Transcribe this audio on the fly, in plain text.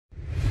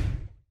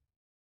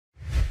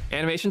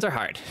Animations are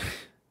hard,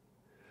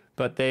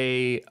 but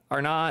they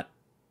are not.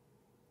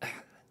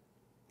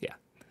 Yeah.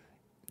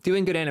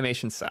 Doing good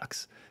animation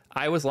sucks.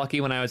 I was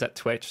lucky when I was at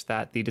Twitch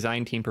that the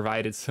design team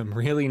provided some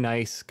really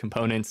nice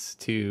components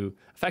to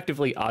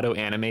effectively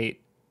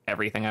auto-animate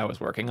everything I was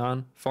working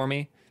on for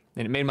me.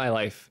 And it made my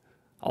life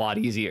a lot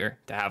easier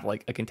to have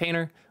like a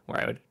container where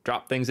I would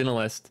drop things in a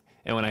list.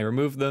 And when I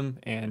removed them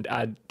and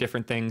add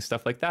different things,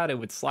 stuff like that, it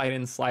would slide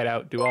in, slide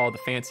out, do all the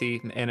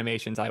fancy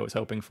animations I was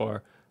hoping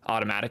for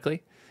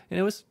automatically. And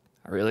it was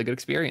a really good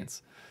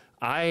experience.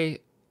 I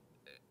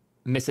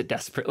miss it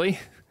desperately.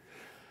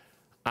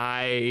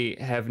 I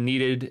have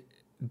needed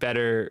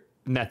better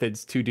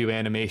methods to do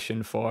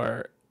animation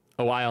for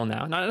a while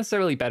now. Not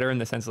necessarily better in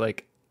the sense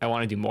like I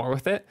want to do more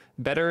with it,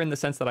 better in the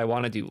sense that I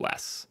want to do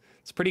less.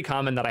 It's pretty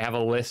common that I have a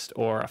list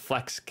or a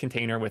flex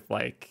container with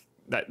like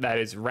that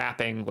is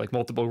wrapping like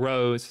multiple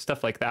rows,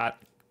 stuff like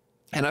that.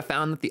 And I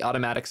found that the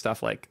automatic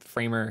stuff like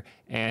Framer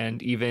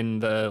and even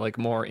the like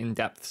more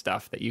in-depth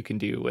stuff that you can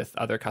do with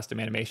other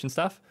custom animation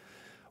stuff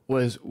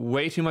was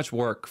way too much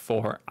work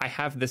for I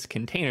have this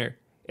container,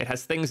 it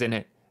has things in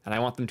it, and I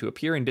want them to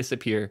appear and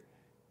disappear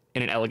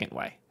in an elegant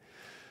way.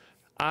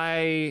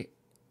 I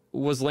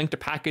was linked a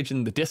package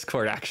in the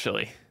Discord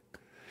actually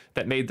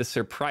that made this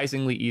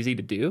surprisingly easy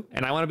to do.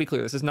 And I want to be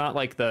clear, this is not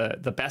like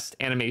the best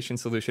animation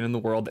solution in the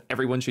world that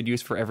everyone should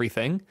use for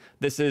everything.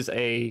 This is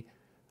I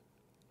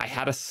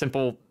had a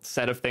simple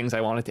set of things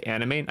I wanted to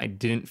animate. I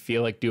didn't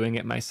feel like doing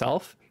it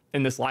myself.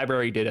 And this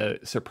library did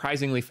a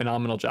surprisingly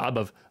phenomenal job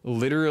of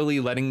literally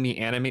letting me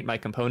animate my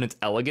components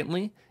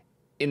elegantly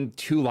in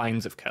 2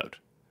 lines of code.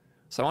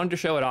 So I wanted to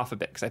show it off a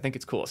bit because I think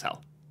it's cool as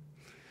hell.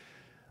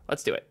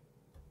 Let's do it.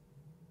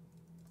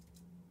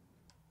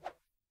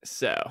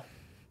 So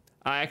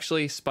I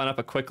actually spun up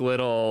a quick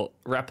little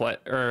replit,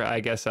 or I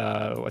guess,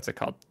 what's it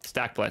called?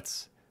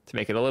 Stackblitz, to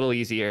make it a little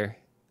easier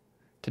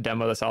to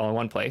demo this all in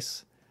one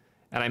place.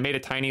 And I made a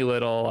tiny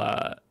little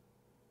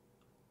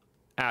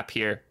app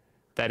here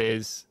that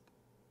is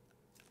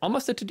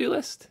almost a to-do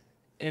list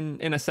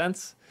in a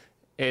sense.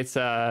 It's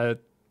a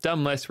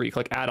dumb list where you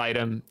click add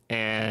item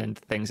and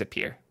things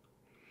appear.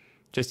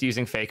 Just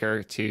using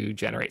Faker to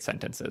generate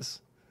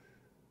sentences.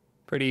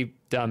 Pretty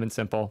dumb and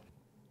simple.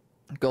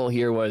 Goal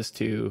here was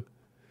to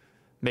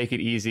make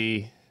it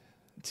easy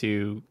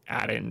to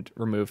add and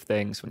remove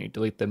things. When you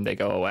delete them, they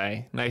go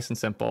away. Nice and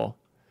simple.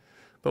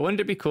 But wouldn't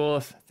it be cool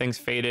if things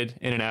faded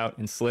in and out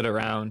and slid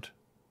around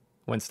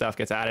when stuff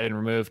gets added and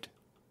removed?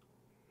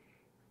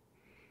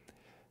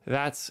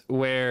 That's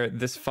where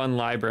this fun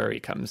library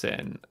comes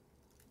in.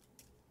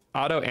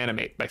 Auto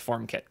Animate by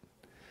FormKit.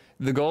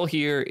 The goal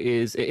here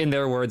is, in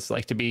their words,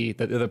 like to be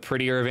the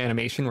prettier of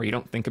animation where you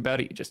don't think about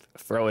it, you just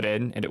throw it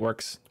in and it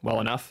works well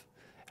enough.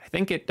 I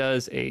think it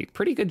does a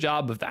pretty good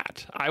job of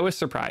that. I was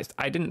surprised.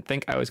 I didn't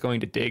think I was going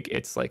to dig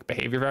its like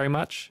behavior very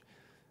much.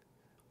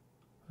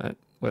 But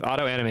with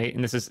Auto Animate,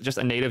 and this is just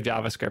a native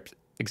JavaScript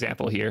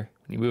example here,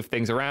 when you move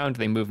things around,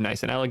 they move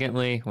nice and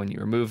elegantly. When you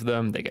remove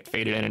them, they get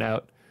faded in and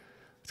out.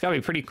 It's got to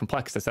be pretty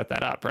complex to set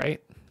that up, right?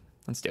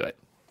 Let's do it.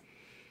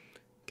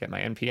 Get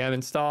my npm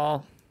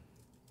install.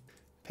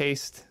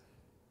 Paste.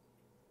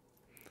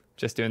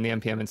 Just doing the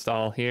npm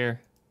install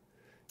here.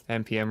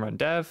 npm run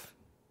dev.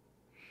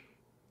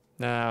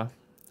 Now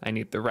I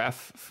need the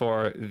ref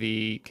for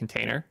the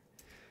container,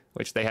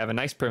 which they have a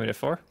nice primitive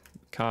for.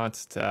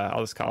 Const,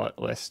 I'll just call it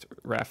list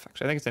ref.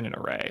 Actually, I think it's in an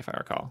array if I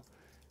recall.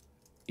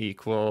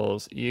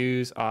 Equals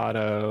use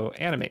auto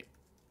animate.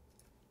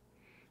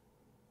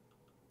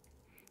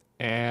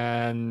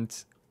 And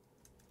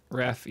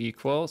ref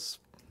equals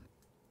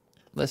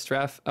list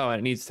ref. Oh, and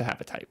it needs to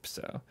have a type.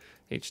 So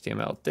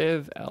HTML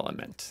div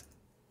element.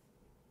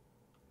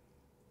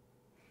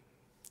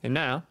 And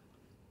now,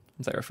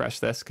 once I refresh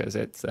this, because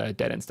it's a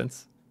dead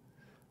instance,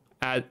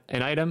 add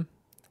an item,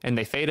 and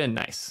they fade in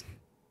nice.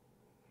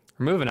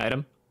 Remove an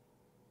item,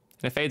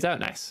 and it fades out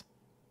nice.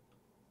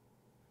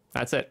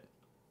 That's it.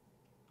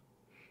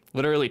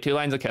 Literally 2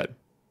 lines of code.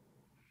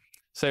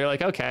 So you're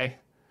like, okay,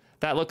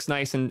 that looks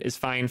nice and is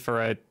fine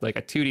for a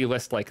 2D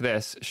list like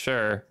this.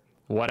 Sure,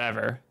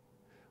 whatever.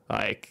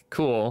 Like,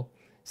 cool.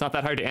 It's not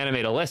that hard to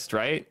animate a list,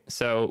 right?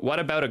 So what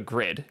about a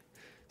grid?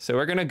 So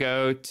we're going to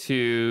go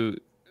to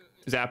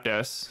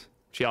Zapdos,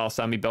 which y'all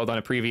saw me build on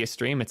a previous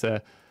stream. It's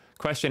a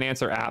question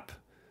answer app,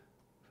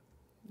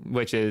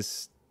 which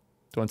is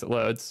once it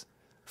loads,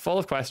 full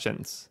of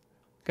questions.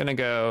 Gonna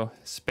go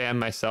spam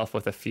myself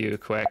with a few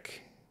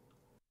quick.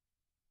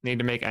 Need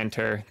to make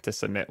enter to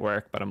submit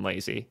work, but I'm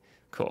lazy.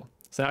 Cool.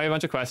 So now we have a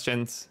bunch of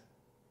questions.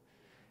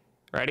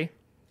 Ready?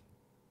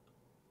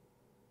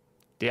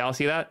 Do y'all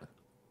see that?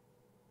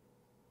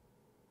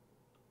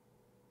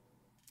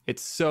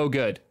 It's so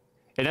good.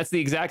 And that's the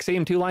exact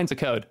same 2 lines of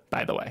code,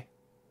 by the way.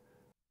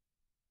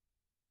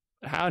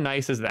 How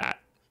nice is that?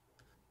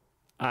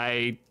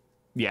 I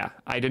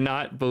did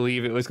not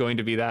believe it was going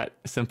to be that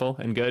simple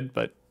and good,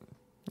 but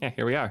yeah,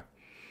 here we are.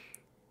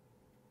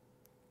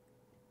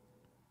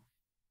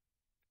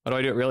 How do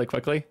I do it really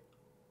quickly?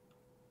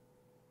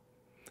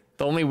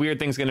 The only weird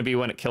thing's going to be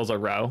when it kills a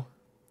row.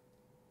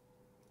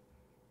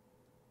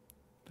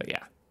 But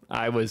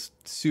I was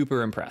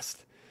super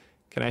impressed.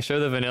 Can I show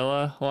the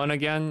vanilla one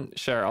again?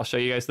 Sure, I'll show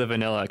you guys the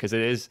vanilla because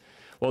it is,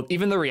 well,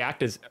 even the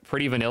React is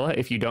pretty vanilla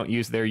if you don't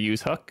use their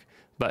use hook,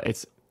 but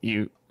it's,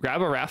 you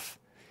grab a ref,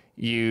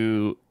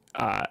 you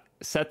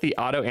set the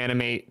auto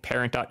animate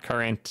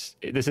parent.current.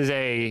 This is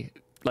a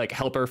like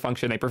helper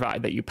function they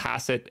provide that you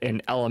pass it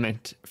an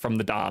element from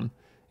the DOM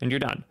and you're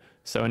done.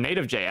 So in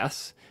native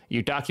JS,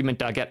 you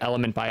document.get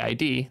element by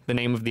ID, the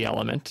name of the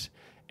element,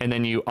 and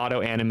then you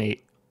auto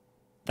animate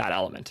that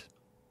element.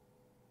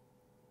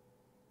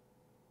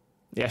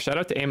 Yeah, shout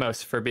out to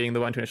Amos for being the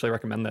one to initially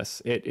recommend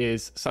this. It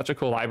is such a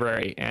cool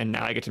library, and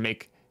now I get to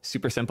make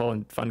super simple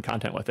and fun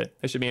content with it.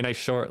 It should be a nice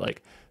short,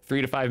 like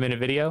 3 to 5 minute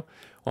video.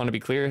 I want to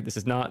be clear, this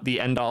is not the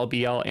end all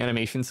be all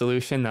animation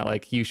solution that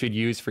like you should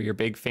use for your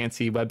big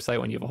fancy website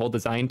when you have a whole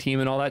design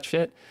team and all that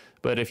shit.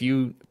 But if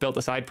you built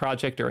a side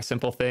project or a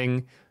simple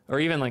thing,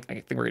 or even like, I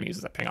think we're gonna use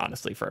this at Ping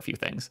honestly for a few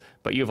things,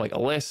 but you have like a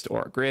list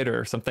or a grid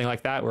or something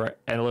like that where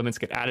elements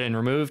get added and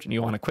removed and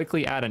you want to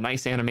quickly add a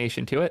nice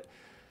animation to it,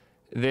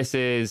 this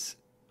is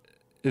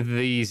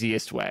the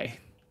easiest way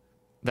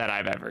that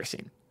I've ever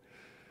seen.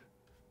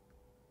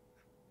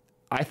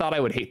 I thought I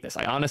would hate this.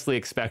 I honestly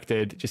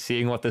expected, just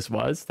seeing what this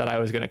was, that I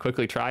was going to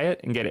quickly try it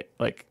and get it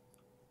like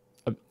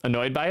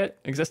annoyed by it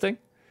existing.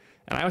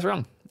 And I was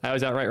wrong. I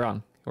was outright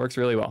wrong. It works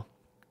really well.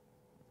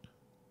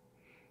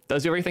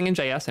 Does do everything in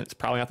JS, and it's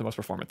probably not the most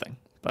performant thing.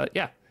 But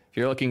yeah, if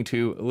you're looking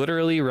to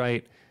literally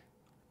write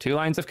 2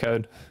 lines of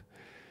code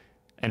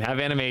and have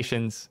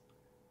animations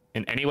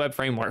in any web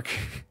framework,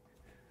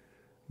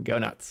 go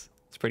nuts.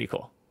 It's pretty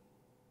cool.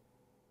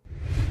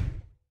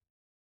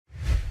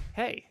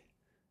 Hey,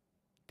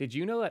 did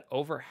you know that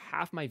over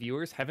half my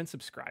viewers haven't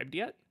subscribed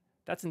yet?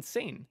 That's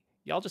insane.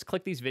 Y'all just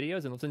click these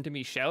videos and listen to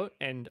me shout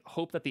and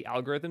hope that the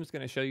algorithm is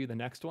going to show you the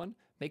next one.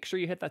 Make sure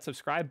you hit that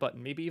subscribe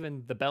button, maybe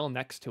even the bell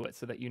next to it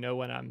so that you know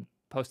when I'm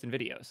posting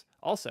videos.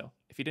 Also,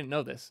 if you didn't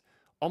know this,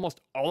 almost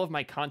all of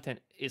my content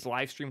is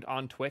live streamed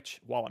on Twitch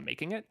while I'm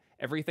making it.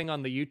 Everything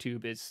on the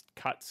YouTube is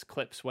cuts,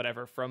 clips,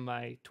 whatever from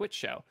my Twitch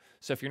show.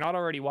 So if you're not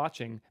already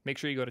watching, make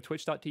sure you go to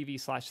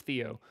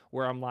twitch.tv/Theo,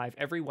 where I'm live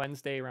every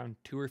Wednesday around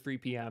 2 or 3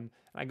 p.m.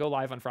 And I go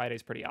live on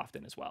Fridays pretty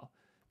often as well.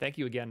 Thank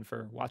you again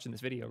for watching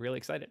this video. Really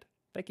excited.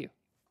 Thank you.